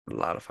A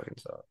lot of fucking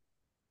songs.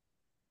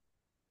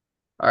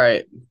 All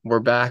right, we're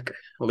back,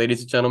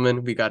 ladies and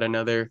gentlemen. We got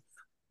another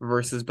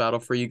versus battle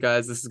for you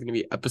guys. This is going to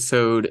be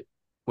episode,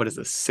 what is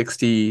this,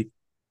 60,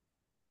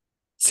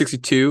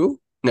 62?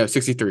 No,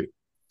 63.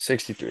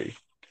 63.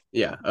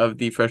 Yeah, of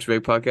the Fresh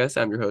Bake Podcast.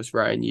 I'm your host,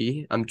 Ryan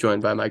Yee. I'm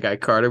joined by my guy,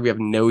 Carter. We have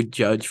no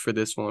judge for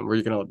this one.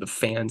 We're going to let the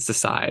fans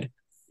decide.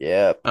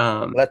 Yep.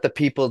 Um, Let the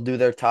people do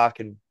their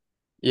talking.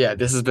 yeah,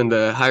 this has been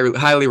the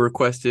highly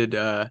requested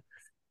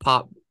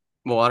pop.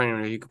 Well, I don't even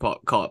know if you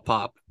could call it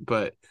pop,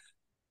 but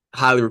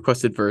highly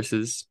requested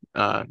versus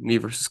me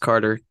versus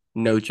Carter.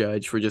 No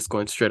judge. We're just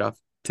going straight off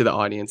to the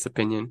audience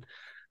opinion.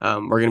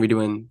 We're gonna be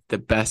doing the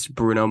best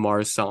Bruno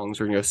Mars songs.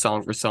 We're gonna go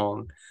song for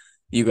song.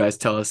 You guys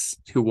tell us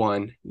who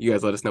won. You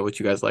guys let us know what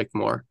you guys like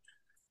more.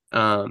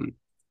 Um,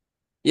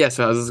 yeah.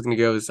 So how's this gonna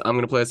go? Is I'm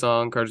gonna play a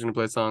song, Carter's gonna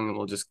play a song, and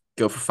we'll just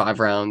go for 5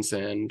 rounds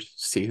and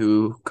see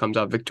who comes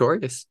out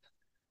victorious.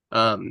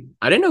 I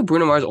didn't know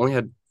Bruno Mars only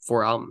had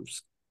 4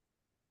 albums.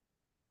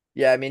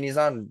 Yeah, I mean he's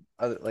on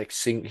other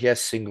he has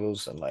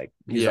singles and like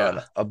he's on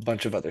Yeah. a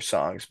bunch of other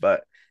songs,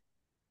 but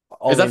Is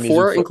only that music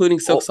four, for including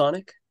Silk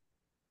Sonic?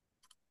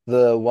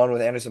 the one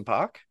with Anderson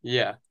 .Paak.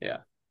 Yeah, yeah.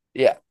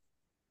 Yeah,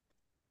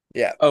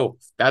 yeah. Oh,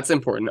 that's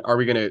important. Are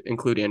we going to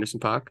include Anderson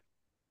 .Paak?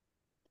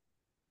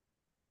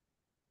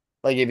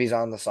 Like if he's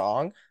on the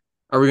song,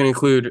 Are we going to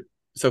include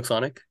Silk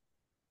Sonic?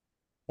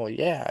 well,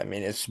 yeah. I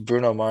mean it's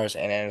Bruno Mars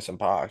and Anderson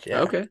 .Paak.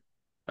 Yeah, Okay.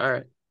 All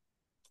right.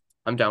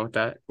 I'm down with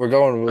that. we're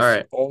going All with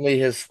right.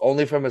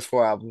 only from his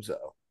 4 albums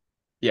though.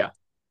 Yeah.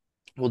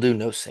 We'll do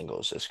no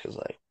singles just because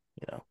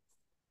stuff.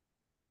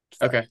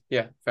 Okay.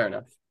 Yeah. Fair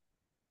enough.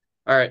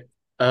 All right.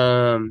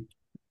 Um,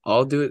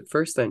 I'll do it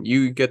first then.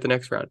 You get the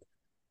next round.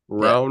 Yeah,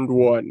 Round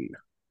one.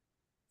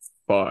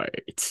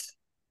 Fight.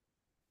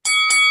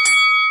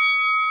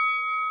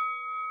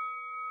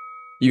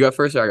 You got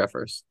first or I got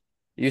first?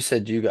 you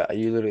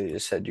literally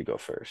just said you go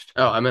first.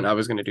 Oh, I meant I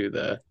was going to do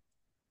the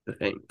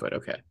thing, but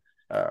okay.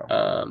 Oh,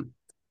 All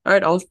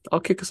right. I'll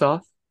kick us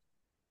off.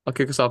 I'll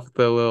kick us off with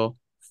a little.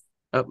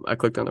 Oh, I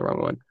clicked on the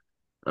wrong one.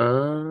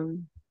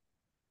 Um,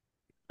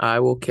 I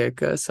will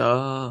kick us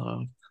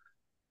off.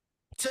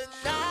 Tonight,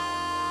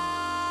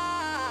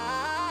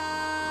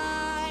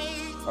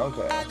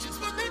 okay. I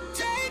just wanna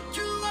take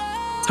you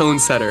away. Tone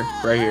setter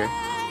right here.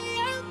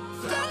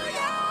 Throw your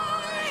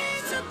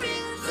hands up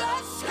in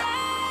the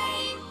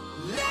sky.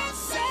 Let's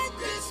set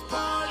this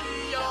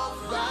party on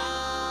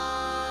fire.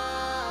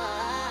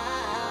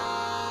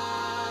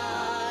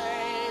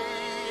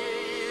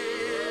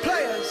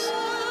 Players,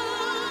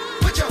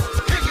 put your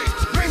pinky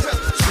rings up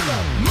to the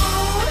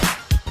moon.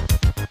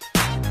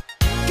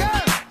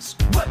 Girls,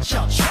 what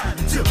y'all trying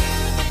to do?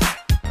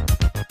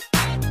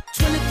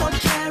 24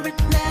 karat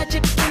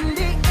magic in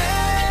the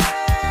air.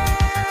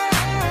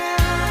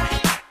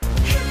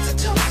 Head to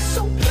toe,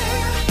 so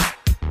clear.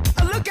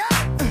 Look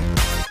out.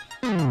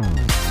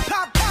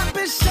 Pop, pop,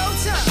 it's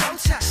showtime.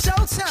 Showtime.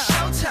 Showtime.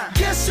 Showtime.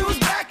 Guess who's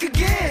back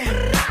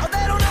again? Oh,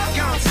 they don't know.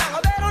 Gone time.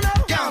 Oh, they don't know.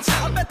 Gone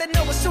time. I bet they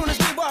know as soon as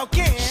we walk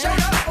in. Showed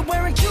up. I'm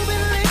wearing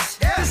Cuban links.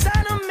 Yeah.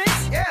 Designer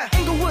mix. Yeah.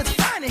 Inglewood's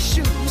finest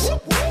shoes.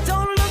 Whoop, whoop.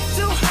 Don't look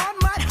too hard,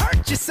 might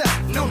hurt yourself.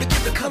 Known to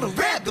give the color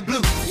red the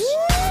blues.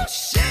 Woo,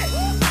 shit.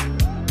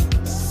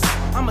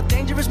 I'm a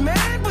dangerous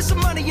man with some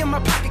money in my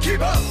pocket.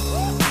 Keep up.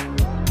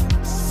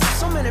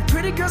 So many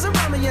pretty girls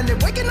around me and they're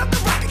waking up the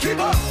rocket. Keep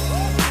up.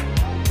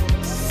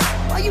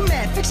 Why you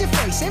mad? Fix your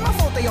face. Ain't my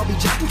fault they all be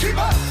jocking. Keep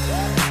up.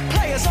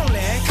 Players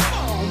only. Come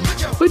on.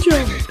 Put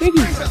your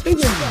pinky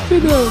to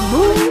the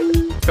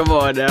moon. Come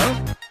on now.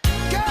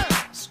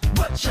 Girls,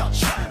 what y'all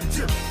trying to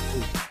do?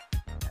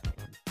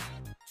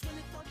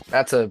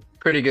 That's a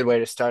pretty good way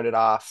to start it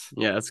off.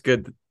 Yeah, that's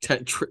good.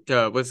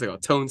 What's it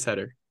called? Tone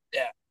setter.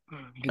 Yeah.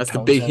 That's the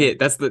big hit.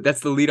 That's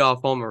the lead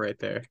off homer right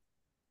there.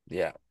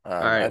 Yeah. All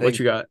right, what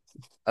you got?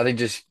 I think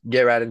just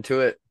get right into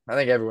it. I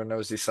think everyone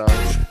knows these songs.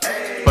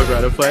 Plug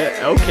right to play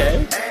it.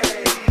 Okay.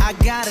 I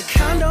got a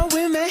condo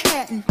in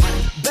Manhattan.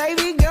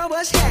 Baby girl,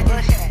 what's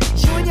happening?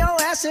 You and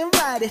your ass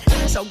invited.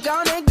 So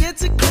gonna get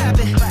to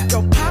clapping.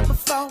 Go pop it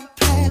for a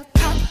plan.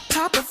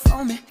 Pop it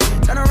for me.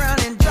 Turn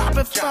around and drop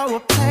it for a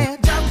plan.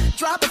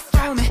 Drop it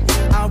for me.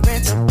 I'll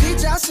rent a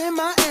beach house in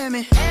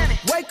Miami.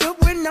 Wake up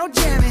with no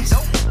jammies.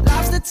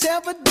 Lobster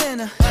tail for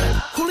dinner.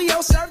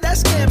 Julio served that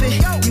scampi.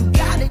 You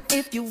got it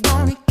if you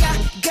want it.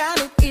 Got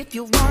it if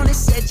you want it.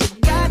 Said you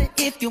got it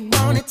if you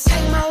want it.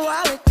 Take my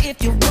wallet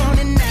if you want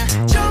it now.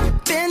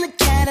 Jump in the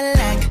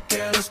Cadillac.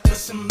 Girl, let's put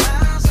some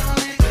miles on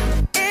it.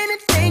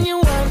 Anything you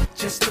want,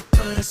 just to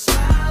put a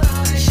smile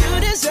on it. You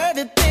deserve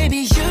it, baby.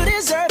 You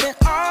deserve it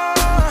all.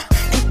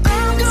 And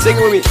I'm gonna Sing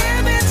it with me.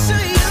 give it to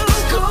you.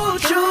 Gold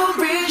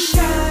jewelry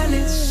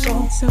shining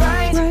so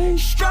bright.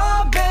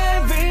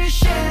 Strawberry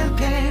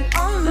champagne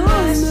on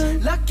us.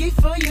 Lucky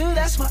for you,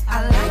 that's what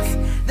I like.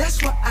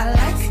 That's what I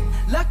like.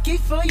 Lucky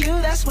for you,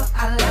 that's what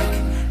I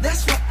like.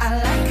 That's what I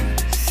like.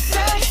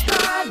 Sex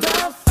by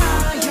the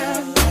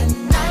fire at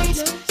night.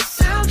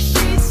 Silk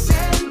sheets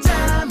and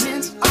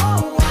diamonds,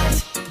 all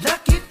white.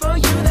 Lucky for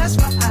you, that's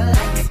what I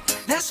like.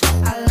 That's what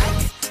I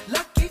like.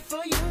 Lucky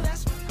for you,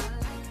 that's what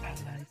I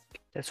like.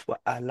 That's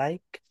what I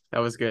like. That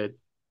was good.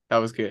 That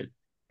was good.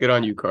 Good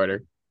on you,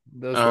 Carter.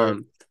 Those were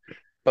Um,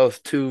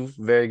 both two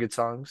very good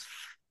songs.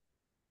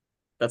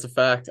 that's a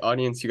fact.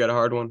 Audience, you got a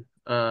hard one.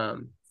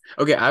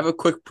 Okay, I have a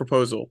quick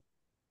proposal.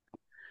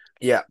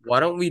 Yeah, Why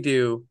don't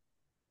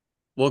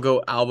we'll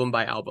go album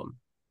by album.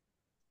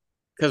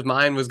 Because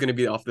mine was gonna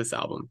be off this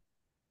album.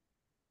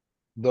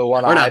 the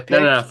one Or I not. No,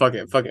 no, no. picked, Fuck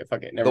it. Fuck it.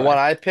 Fuck it. Never the one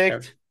mind. I Never.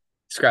 picked.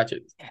 Scratch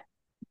it.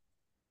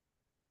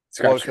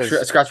 Well,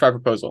 Scratch my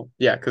proposal.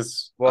 Yeah,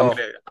 because well,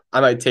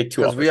 I might take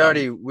two because off this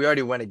album. we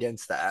already went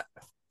against that.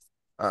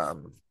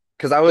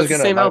 Because I But was it's the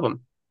gonna same my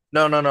album.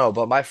 no,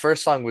 but my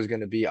first song was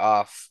gonna be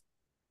off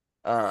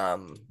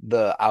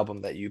the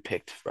album that you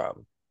picked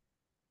from.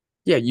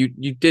 Yeah, you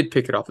did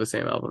pick it off the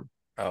same album.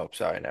 Oh,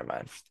 sorry, never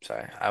mind.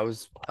 Sorry, I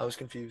was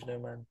confused. Never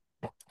mind.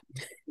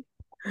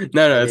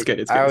 No, no, it's good.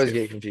 It's I good. It's always good.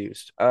 get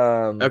confused.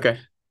 Okay.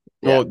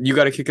 Yeah. Well, you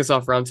got to kick us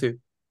off round two.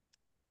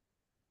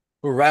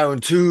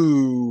 Round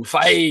two,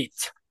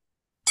 fight.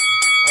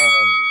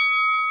 Um,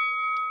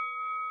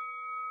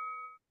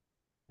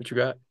 What you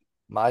got?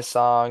 my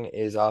song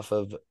is off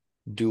of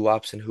Doo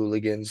Wops and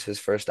Hooligans, his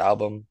first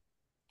album.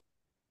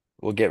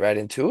 We'll get right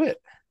into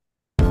it.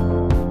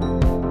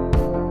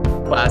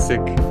 Classic.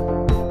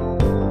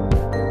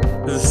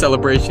 This is a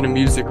celebration of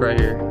music right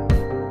here.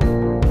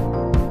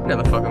 You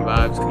know the fucking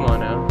vibes. Come on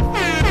now.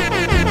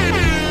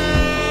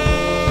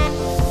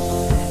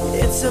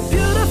 It's a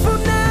beautiful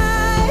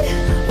night.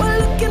 We're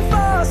looking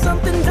for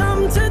something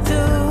dumb to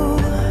do.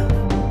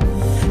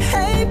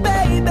 Hey,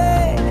 baby,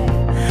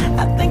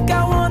 I think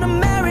I wanna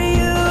marry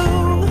you.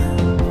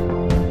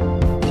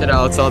 Shout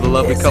out to all the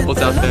lovely Is couples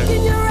it the out look there.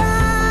 in your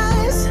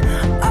eyes,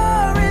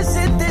 or is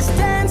it this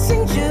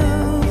dancing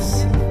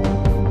juice?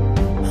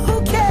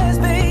 Who cares,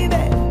 baby?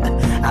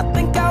 I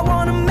think I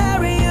wanna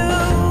marry you.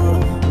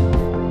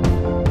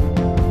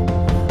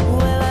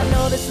 Well, I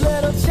know this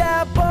little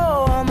chapel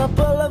on the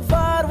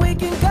boulevard we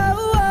can go.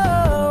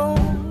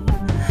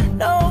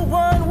 No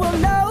one will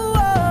know.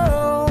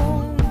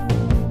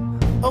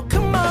 Oh,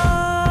 come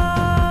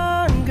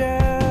on,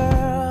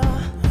 girl.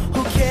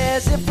 Who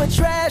cares if we're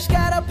trash?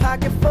 Got a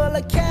pocket full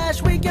of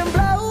cash we can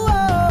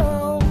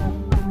blow.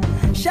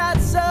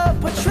 Shots of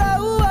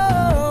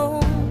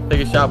Patrol.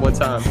 Take a shot one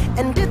time.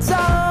 And it's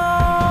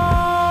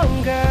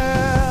on,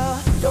 girl.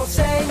 Don't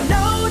say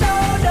no, no,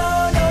 no,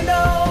 no,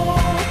 no.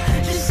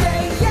 Just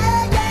say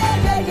yeah, yeah,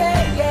 yeah,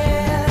 yeah,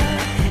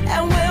 yeah.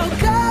 And we'll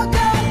go,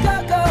 go, go,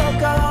 go,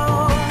 go.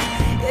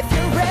 If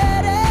you're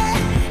ready,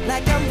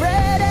 like I'm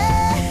ready.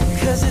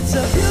 'Cause it's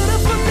a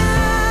beautiful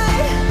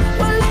night.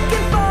 We're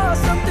looking for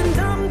something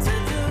dumb to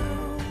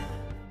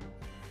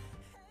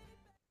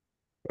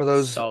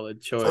do. Solid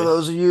For choice.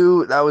 those of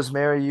you, that was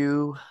Marry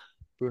You,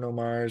 Bruno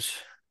Mars.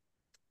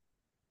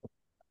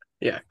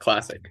 Yeah,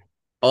 classic.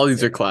 All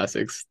these are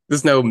classics.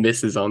 There's no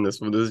misses on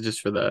this one. This is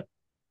just for the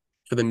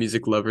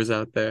music lovers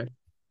out there.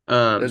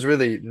 There's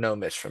really no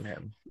miss from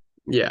him.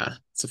 Yeah,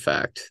 it's a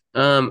fact.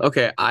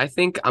 Okay, I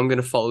think I'm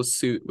gonna follow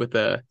suit with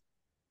a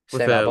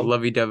Same album?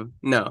 lovey-dovey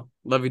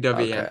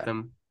Okay.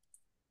 anthem.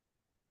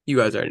 You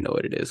guys already know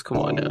what it is. Come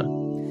on now.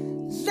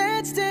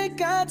 Let's take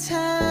our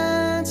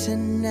time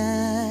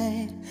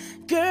tonight,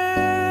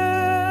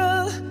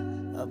 girl.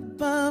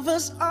 Above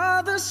us,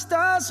 all the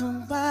stars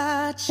are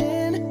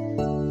watching.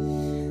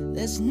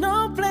 There's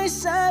no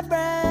place I'd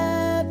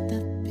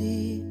rather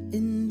be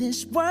in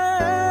this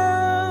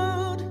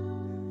world.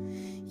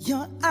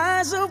 Your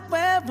eyes are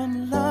where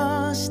I'm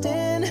lost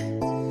in.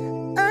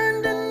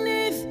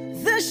 Underneath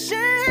the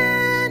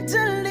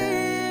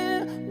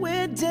chandelier,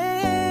 we're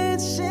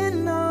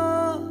dancing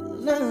all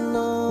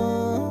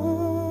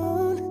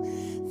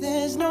alone.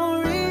 There's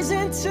no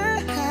reason to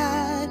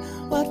hide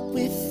what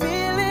we're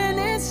feeling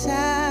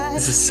inside.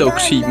 This is Silk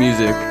Sheet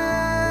music.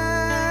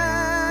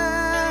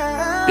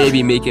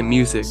 Baby making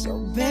music. So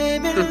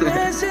baby,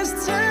 let's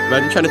just turn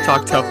Imagine trying to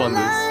talk tough on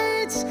this.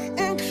 lights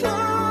and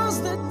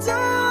close the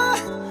door.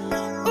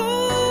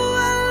 Ooh,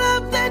 I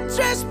love that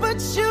dress, but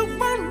you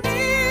won't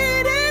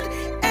need it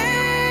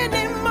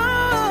anymore.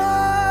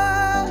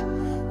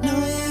 No,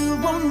 you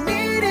won't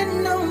need it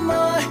no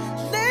more.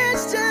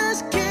 Let's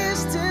just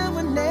kiss till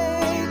we're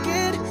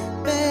naked,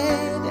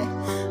 baby.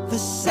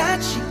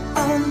 Versace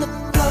on the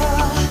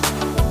floor.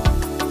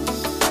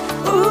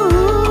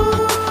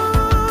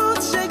 Ooh,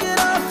 take it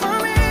off for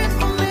me,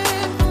 for me,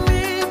 for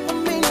me, for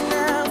me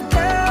now,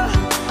 girl.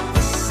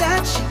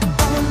 Versace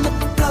on the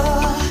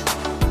floor.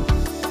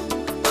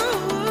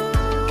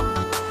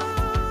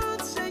 Ooh,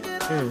 take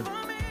it off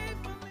for me,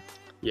 for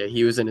me. Yeah,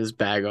 he was in his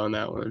bag on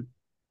that one.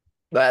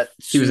 That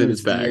He was in his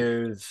soothes the bag.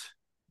 ears.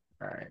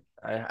 All right.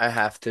 I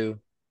have to.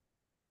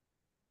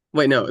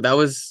 Wait, no,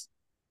 was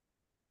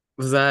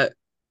that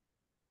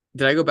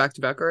did I go back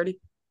to back already?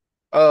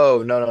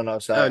 Oh, no. Oh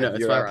Sorry. no, it's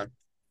You're my up. round.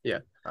 Yeah,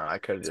 Oh, I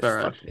could have it's just my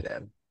round. fucked me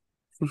then.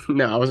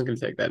 No, I wasn't gonna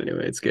take that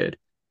anyway. It's good.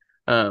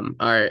 All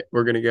right,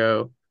 we're gonna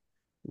go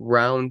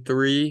round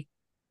three.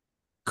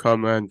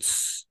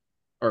 Commence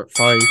or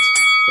fight.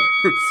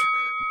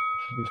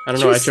 I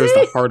don't know. I chose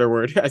the harder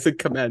word. I said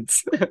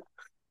commence.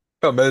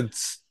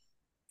 Commence.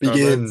 Begin.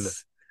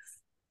 Commence.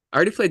 I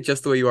already played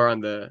Just the Way You Are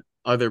on the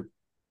other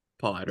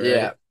pod, right?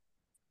 Yeah,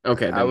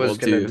 Okay, I then we'll was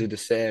gonna do. do the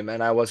same,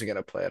 and I wasn't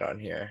gonna play it on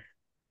here.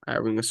 All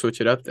right, we're gonna switch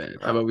it up then.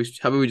 Oh, How about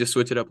we just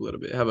switch it up a little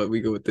bit? How about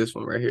we go with this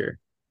one right here?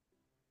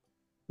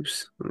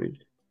 Oops.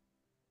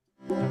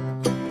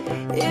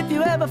 If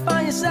you ever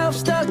find yourself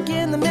stuck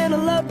in the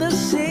middle of the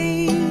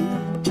sea,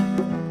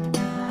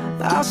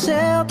 I'll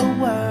sail the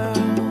world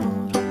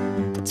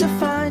to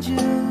find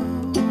you.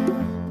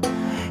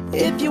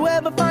 If you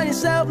ever find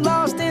yourself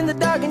lost in the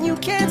dark and you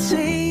can't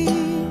see,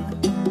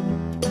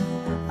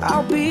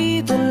 I'll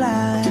be the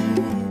light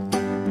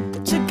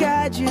to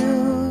guide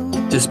you.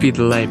 Just be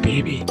the light,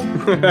 baby.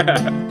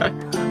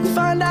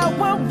 Find out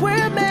what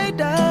we're made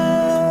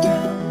of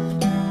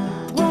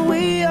when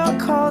we are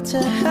called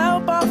to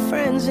help our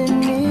friends in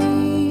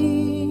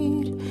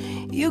need.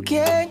 You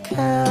can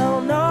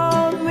count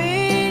on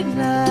me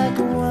like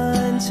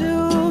 1,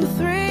 2,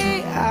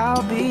 3,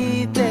 I'll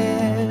be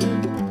there.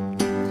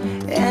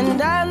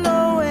 And I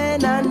know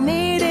when I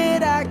need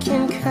it, I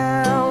can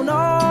count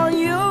on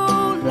you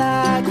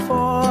like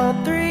 4,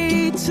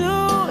 3, 2,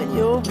 and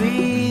you'll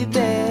be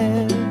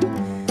there.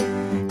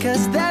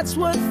 'Cause that's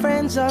what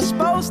friends are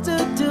supposed to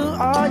do,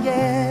 oh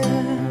yeah.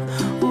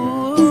 Ooh,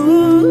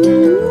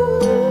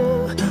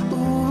 ooh,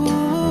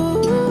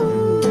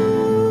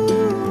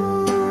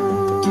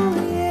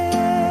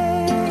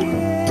 yeah,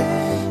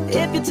 yeah.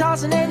 If you're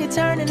tossing and you're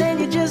turning and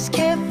you just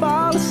can't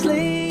fall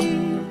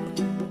asleep,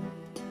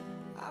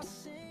 I'll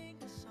sing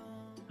a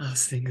song. I'll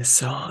sing a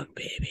song,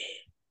 baby.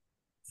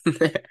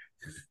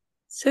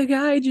 To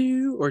guide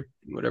you, or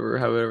whatever,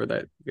 however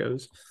that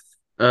goes.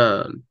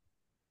 All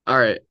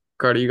right,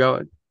 Carter, you got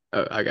one?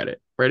 Oh, I got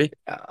it. Ready?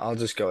 yeah, I'll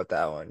just go with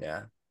that one.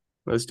 Yeah.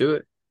 Let's do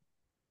it.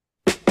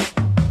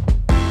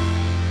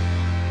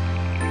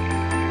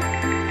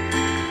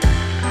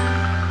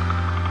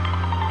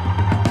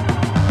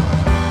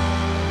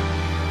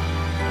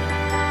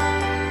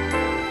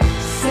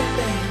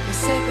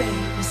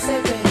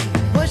 Say baby,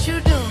 what you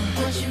doing?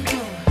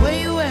 Where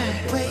you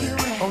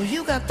at? Oh,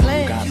 you got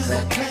plans.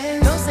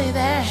 Don't say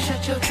that.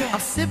 Shut your trap. I'm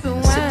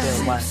sipping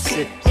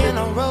wine. In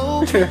a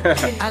robe.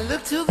 I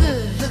look too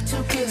good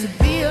to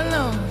be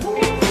alone.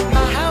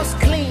 My house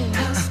clean,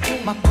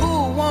 my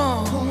pool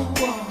warm.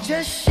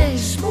 Just shake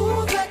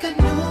smooth like a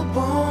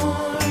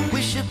newborn.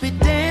 We should be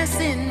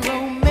dancing,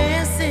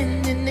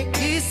 romancing in the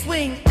east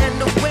wing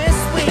and the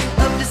west wing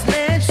of this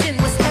mansion.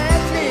 What's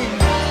happening?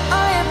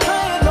 I ain't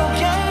playing no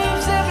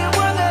games. Every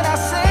word that I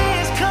say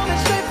is coming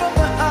straight from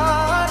the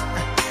heart.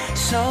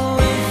 So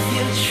if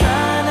you're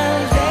trying to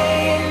lay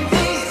in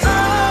these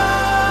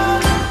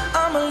arms,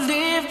 I'ma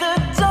leave the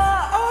door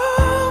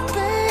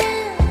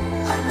open.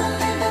 I'ma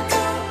leave the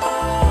door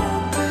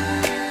open.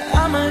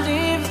 I'ma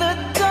leave the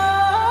door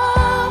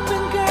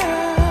open,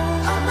 girl.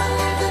 I'ma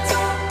leave the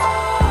door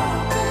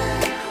open,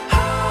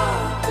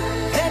 open.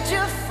 That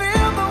you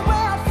feel the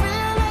way I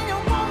feel and you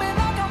want me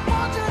like I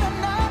want you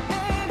tonight,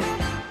 baby.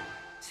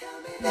 Tell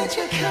me that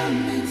you're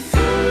coming through.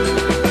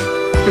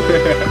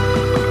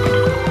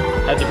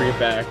 Had to bring it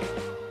back.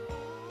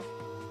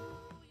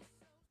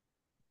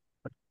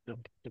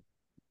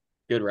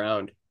 Good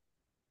round.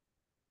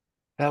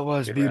 That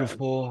was Good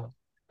beautiful.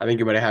 I think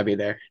you might have had me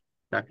there.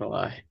 Not gonna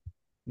lie.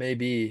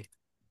 Maybe.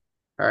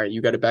 All right,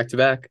 you got it back to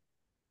back.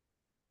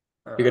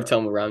 You gotta Uh, tell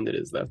them what round it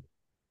is, though.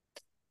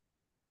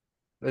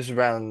 this is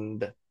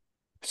round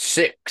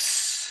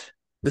 6.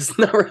 This is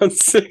not round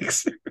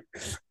 6.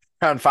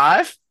 Round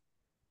 5?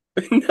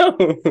 No.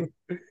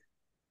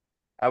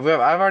 I've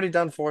already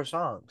done 4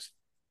 songs.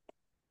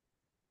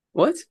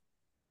 What?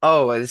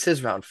 Oh, this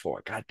is round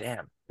 4. God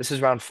damn. This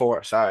is round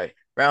 4. Sorry.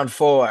 Round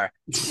 4.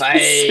 Fight.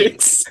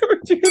 6.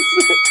 What'd you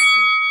say?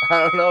 I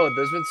don't know.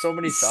 There's been so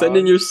many Send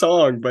in songs. your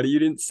song, buddy. You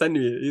didn't send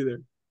me it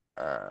either.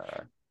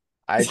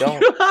 I You don't.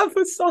 don't have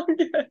a song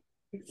yet.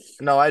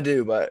 No, I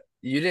do, but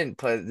you didn't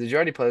play. Did you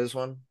already play this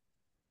one?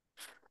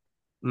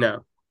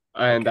 No.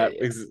 And Okay,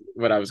 that is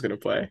what I was gonna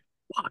play.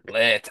 Fuck.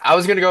 Lit. I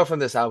was gonna go from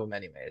this album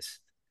anyways.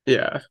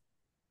 Yeah.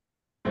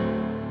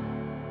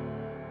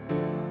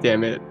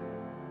 Damn it.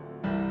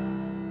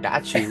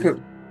 Got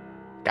you.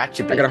 Got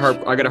you, bitch.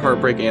 I got a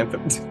heartbreak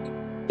anthem.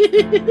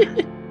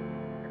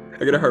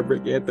 I got a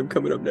heartbreak anthem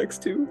coming up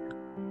next too.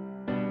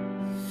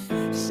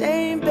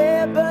 Same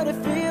bed, but it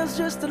feels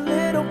just a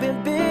little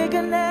bit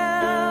bigger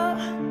now.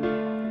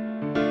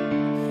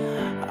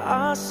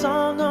 Our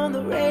song on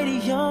the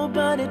radio,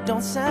 but it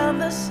don't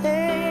sound the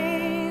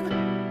same.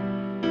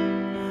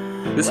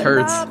 This When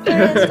hurts. our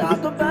friends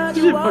talk about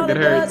This you, shit all fucking it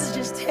does hurts. is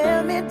just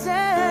tear me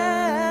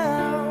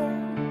down.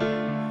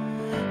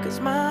 'Cause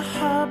my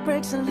heart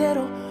breaks a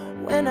little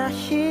when I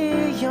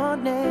hear your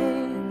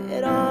name.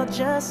 It all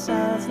just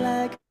sounds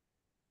like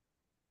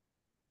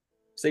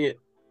Sing it.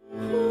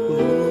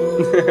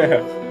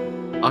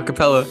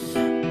 Acapella.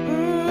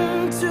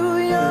 Too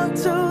young,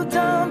 too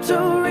dumb to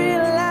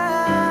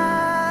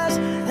realize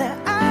that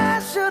I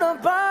should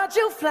have bought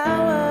you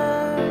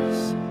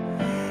flowers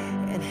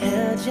and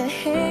held your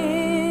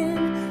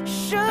hand.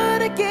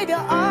 Should have gave you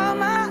all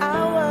my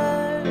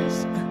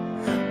hours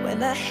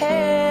when I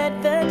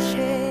had the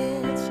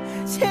chance.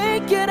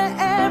 Take it to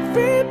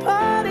every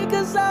party,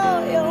 'cause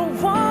all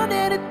you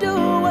wanted to do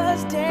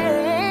was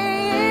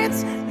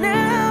dance.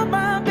 Now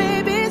my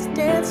baby's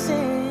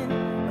dancing,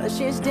 but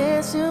she's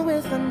dancing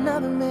with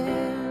another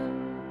man.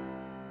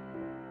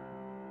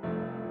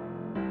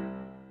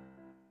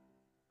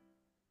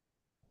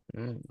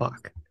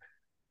 Fuck.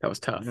 That was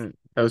tough. Mm.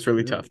 That was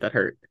really tough. That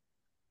hurt.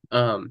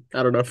 I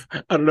don't know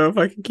if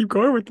I can keep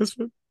going with this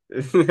one.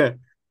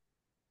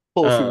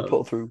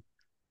 Pull through.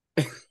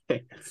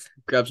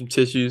 Grab some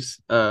tissues.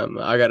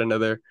 I got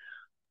another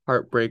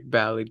heartbreak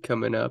ballad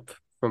coming up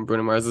from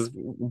Bruno Mars. Let's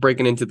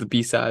breaking into the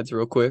B-sides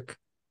real quick.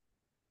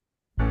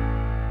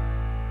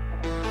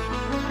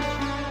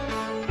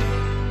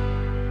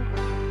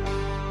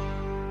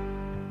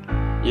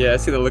 Yeah, I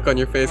see the look on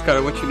your face.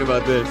 Carter, what you know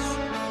about this?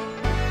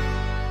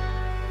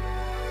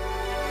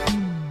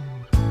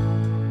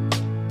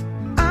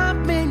 I've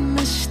made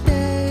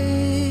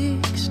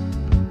mistakes.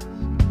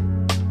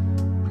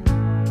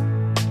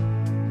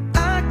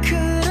 I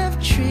could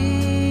have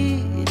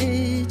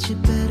treated you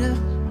better.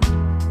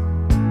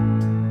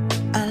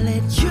 I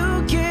let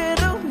you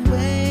get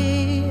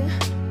away.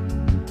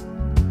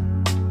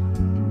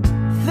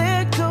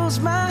 There goes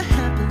my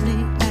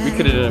happily. We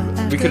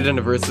could have done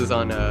a verses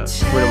on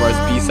Bruno Mars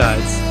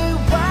B-sides.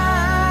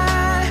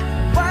 Why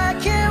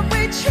can't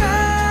we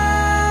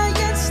try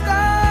and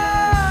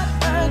start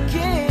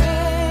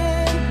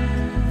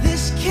again?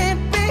 This can't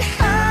be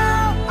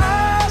how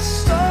our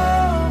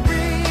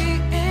story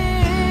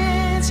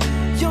ends.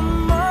 You're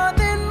more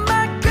than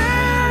my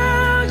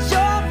girl,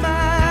 you're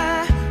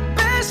my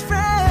best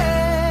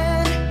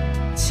friend.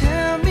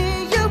 Tell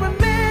me you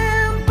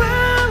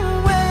remember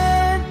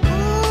when,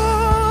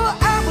 ooh,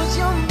 I was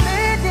your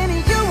man and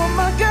you were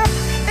my girl.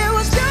 It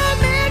was your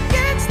man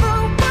against the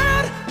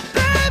world,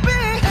 baby.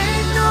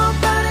 Ain't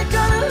nobody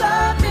gonna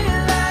love me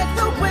like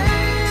the way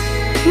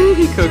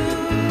He cooked.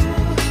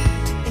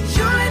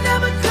 you ain't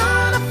never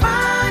gonna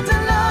find a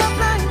love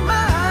like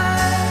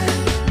mine.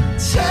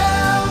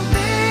 Tell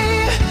me,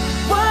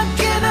 what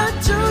can I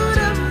do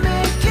to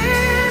make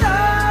it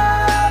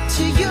up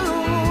to you?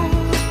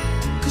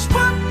 'Cause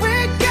what we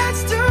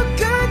got's too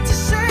good to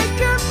say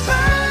goodbye.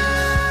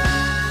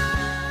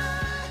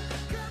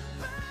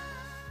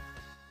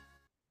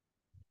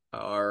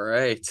 All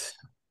right.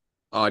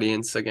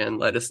 Audience, again,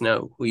 let us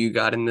know who you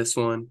got in this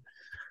one.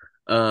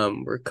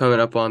 We're coming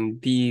up on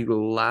the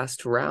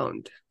last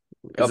round.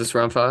 Is Yep. this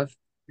round 5?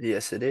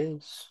 Yes, it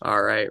is.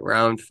 All right,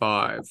 round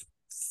 5.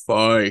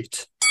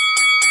 Fight.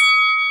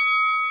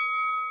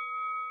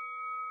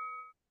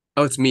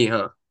 Oh, it's me,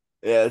 huh?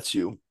 Yeah, it's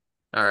you.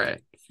 All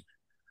right.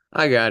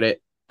 I got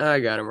it. I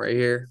got him right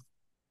here.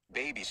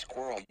 Baby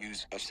squirrel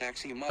use a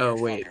sexy motherfucker. Oh,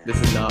 wait. This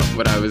is not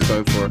what I was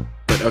going for.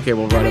 But okay,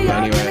 we'll run him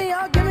anyway.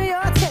 Give me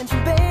your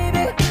attention,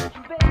 baby.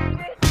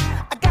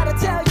 I gotta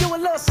tell you a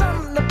little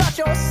something about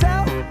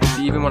yourself.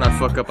 See, even when I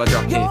fuck up, I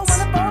drop You're hits.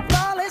 one of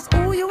flawless,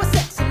 ooh, you a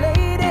sexy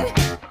lady.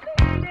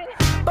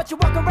 But you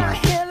walk around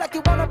here like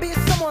you wanna be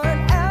someone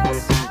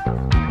else.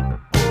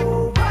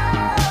 Ooh,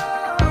 wow.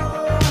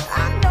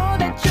 I know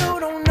that you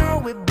don't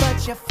know it,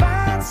 but you're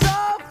fine, so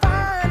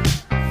fine.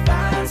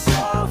 Fine,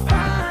 so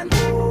fine.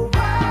 Ooh,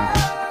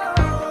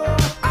 wow.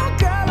 Oh,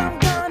 girl, I'm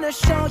gonna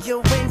show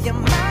you when you're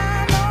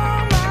mine,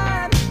 oh,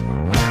 mine.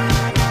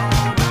 Mine,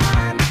 oh,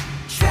 mine.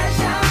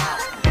 Treasure.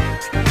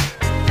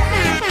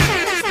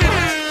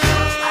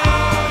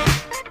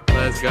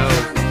 Let's go.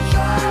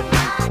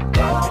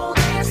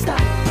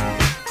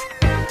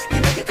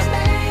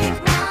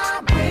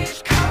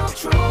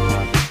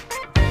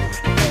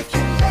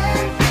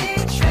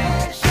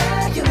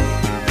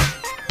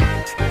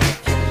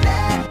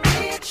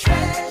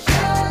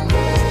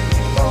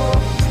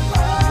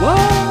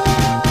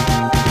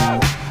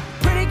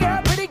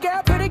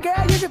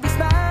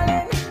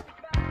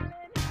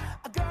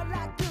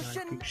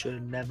 You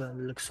should never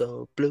look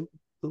so blue.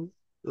 Ooh,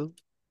 ooh.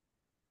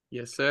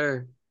 Yes,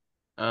 sir.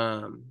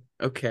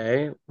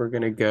 Okay, we're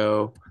gonna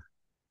go.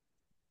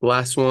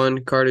 Last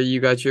one, Carter, you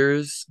got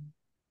yours?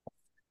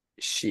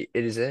 It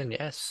is in,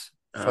 yes.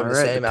 All From the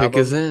right, same the pick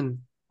is album. in.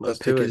 Let's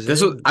pick do it. is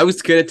This was in. I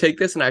was gonna take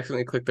this and I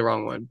accidentally clicked the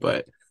wrong one,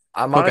 but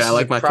I'm okay, I honestly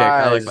like my pick.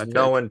 I like surprised my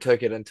no pick. one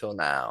took it until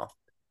now.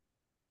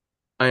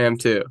 I am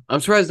too. I'm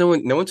surprised no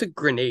one took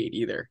Grenade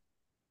either.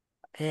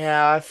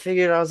 Yeah, I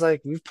figured I was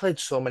like, we've played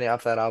so many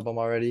off that album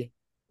already.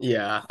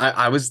 Yeah,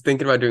 I was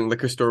thinking about doing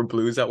Liquor Store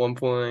Blues at one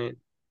point.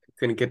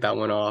 Couldn't get that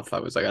one off. I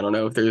was like, I don't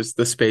know if there's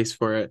the space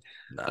for it.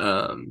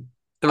 No.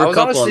 There I were a was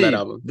couple on that honestly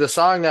album. the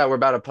song that we're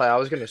about to play, I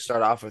was gonna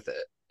start off with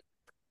it.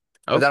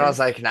 But then I Okay. was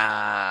like,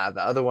 nah,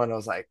 the other one I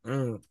was like,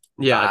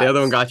 Yeah, the other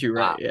one vibes, got you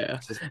right. vibes. Yeah.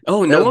 Just-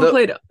 Oh, no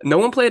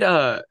one played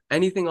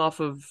anything off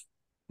of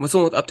what's the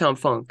one with Uptown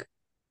Funk?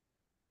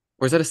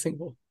 Or is that a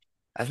single?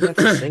 I think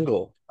that's a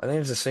single. I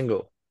think it's a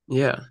single.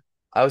 Yeah.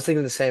 I was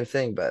thinking the same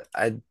thing, but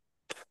I'm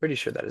pretty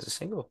sure that is a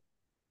single.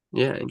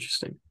 Yeah,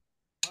 interesting.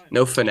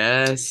 No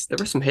Finesse. There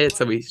were some hits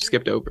that we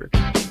skipped over.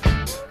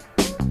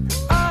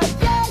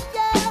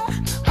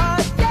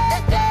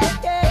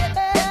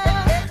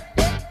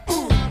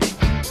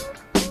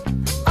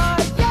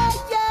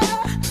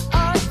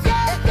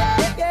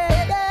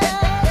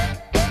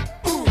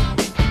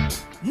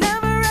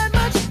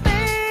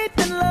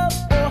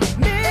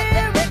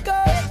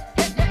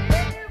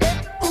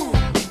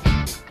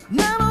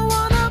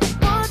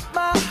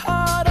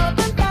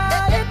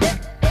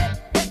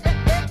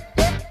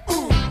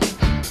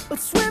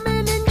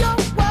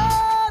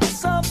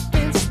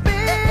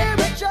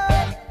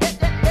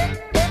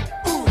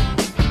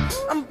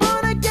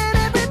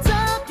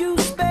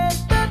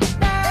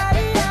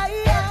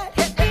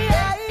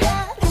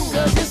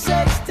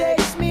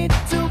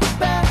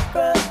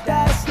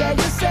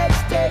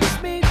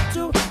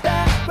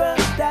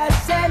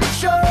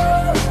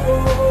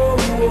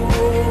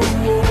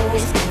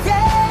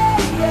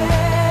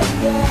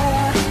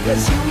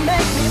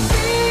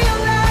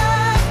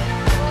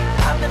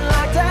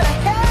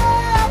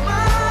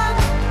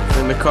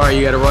 the car,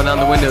 you got to roll down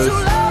the windows.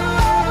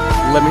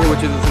 Let me hear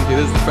what you're listening to.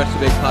 This is the Fresh to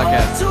Bake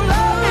podcast.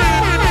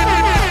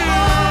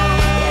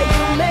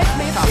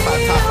 Top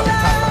five, top five,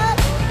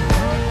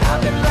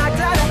 top five.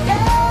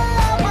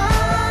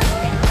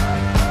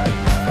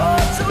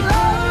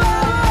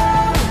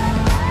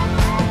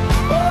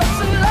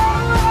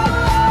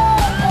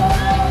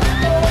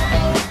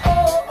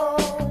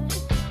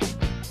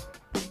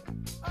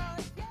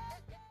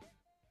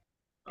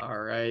 All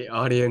right,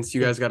 audience,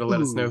 you guys got to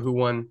let us know who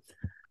won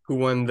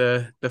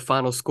the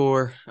final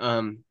score.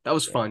 That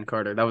was fun,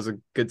 Carter. That was a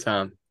good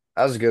time.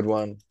 That was a good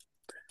one.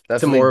 To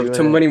Definitely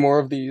doing many more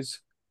of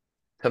these.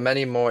 to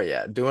many more.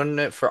 Yeah, doing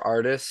it for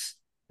artists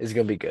is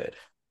gonna be good.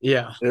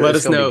 Yeah, It's let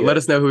us gonna be know. good. Let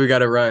us know who we got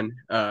to run.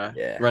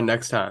 Yeah. Run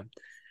next time.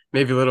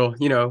 Maybe a little.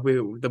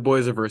 The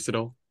boys are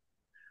versatile.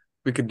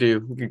 We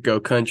could go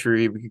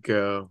country. We could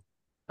go.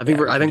 I think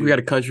we got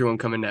a country one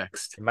coming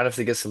next. You might have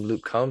to get some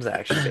Luke Combs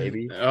action,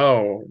 baby.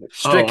 I'm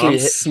smoking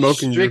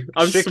you.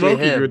 I'm strictly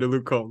smoking you him. into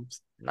Luke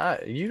Combs.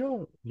 Not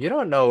you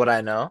don't know what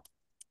I know.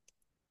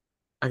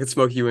 I could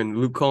smoke you in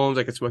Luke Combs.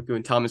 I could smoke you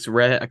in Thomas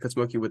Rhett. I could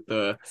smoke you with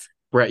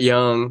Brett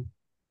Young.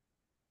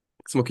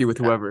 I could smoke you with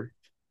whoever.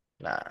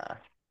 Nah.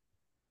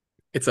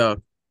 It's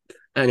a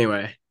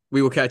Anyway,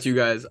 we will catch you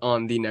guys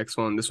on the next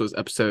one. This was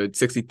episode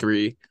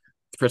 63,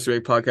 the Fresh to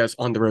Bake podcast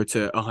on the road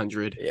to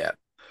 100. Yeah.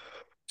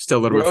 Still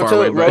a little bit far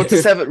away. Road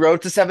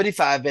to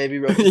 75, baby.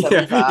 Road to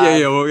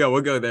 75.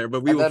 We'll go there.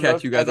 But we will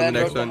catch you guys on the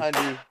next one.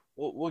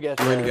 We'll get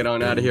We're there. gonna get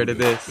on out of here to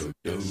this.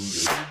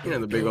 You know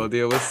the big old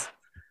deal.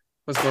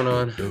 What's going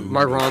on?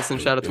 Mark Ronson.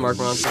 Shout out to Mark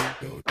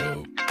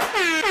Ronson.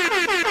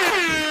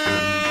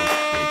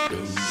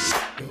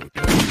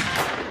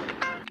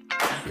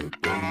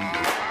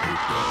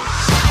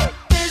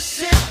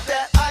 This is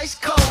that ice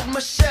cold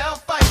Michelle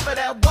fight for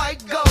that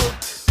white gold.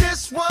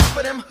 This one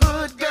for them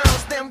hood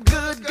girls, them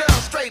good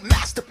girls, straight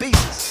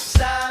masterpieces.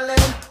 Styling,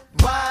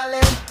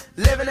 wildin',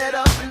 living it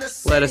up in the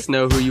city. Let us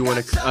know who you want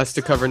us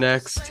to cover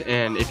next,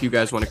 and if you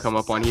guys want to come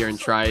up on here and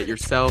try it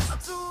yourself,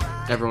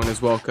 everyone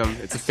is welcome.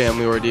 It's a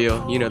family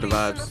ordeal. You know the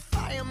vibes.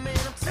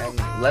 And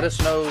let us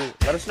know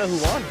who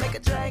won.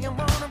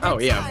 Oh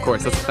yeah, of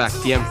course, that's a fact.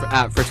 DM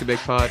at Fresh to Bake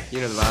Pod.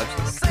 You know the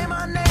vibes. Say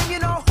my name, you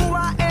know who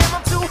I am,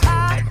 I'm too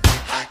hot.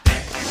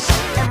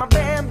 And my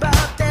band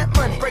about that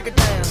money, break it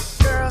down.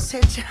 Girls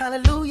hit you,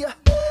 hallelujah.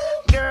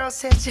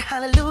 Girls hit you,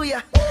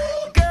 hallelujah.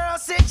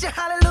 Girls hit you,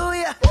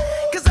 hallelujah.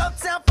 Cause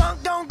Uptown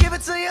Funk don't give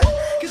it to you.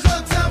 Cause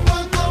Uptown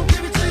Funk don't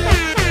give it to you.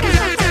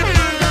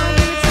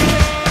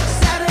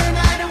 Saturday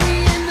night and we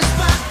in the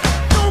spot.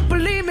 Don't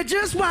believe me,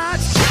 just watch.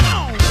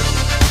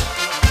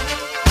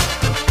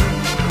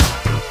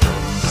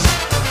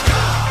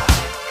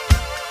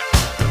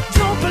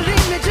 Don't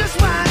believe me, just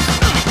watch.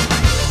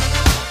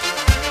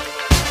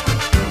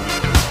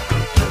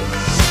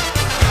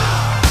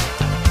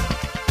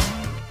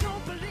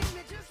 Don't believe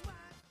me, just watch.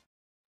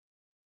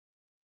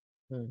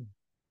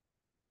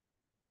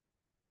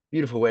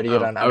 Beautiful way to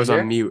get on out I was of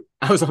here. on mute.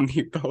 I was on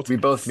mute the whole We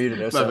time. both muted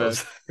My bad.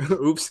 ourselves.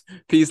 Oops.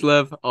 Peace,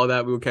 love, all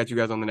that. We will catch you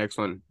guys on the next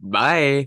one. Bye.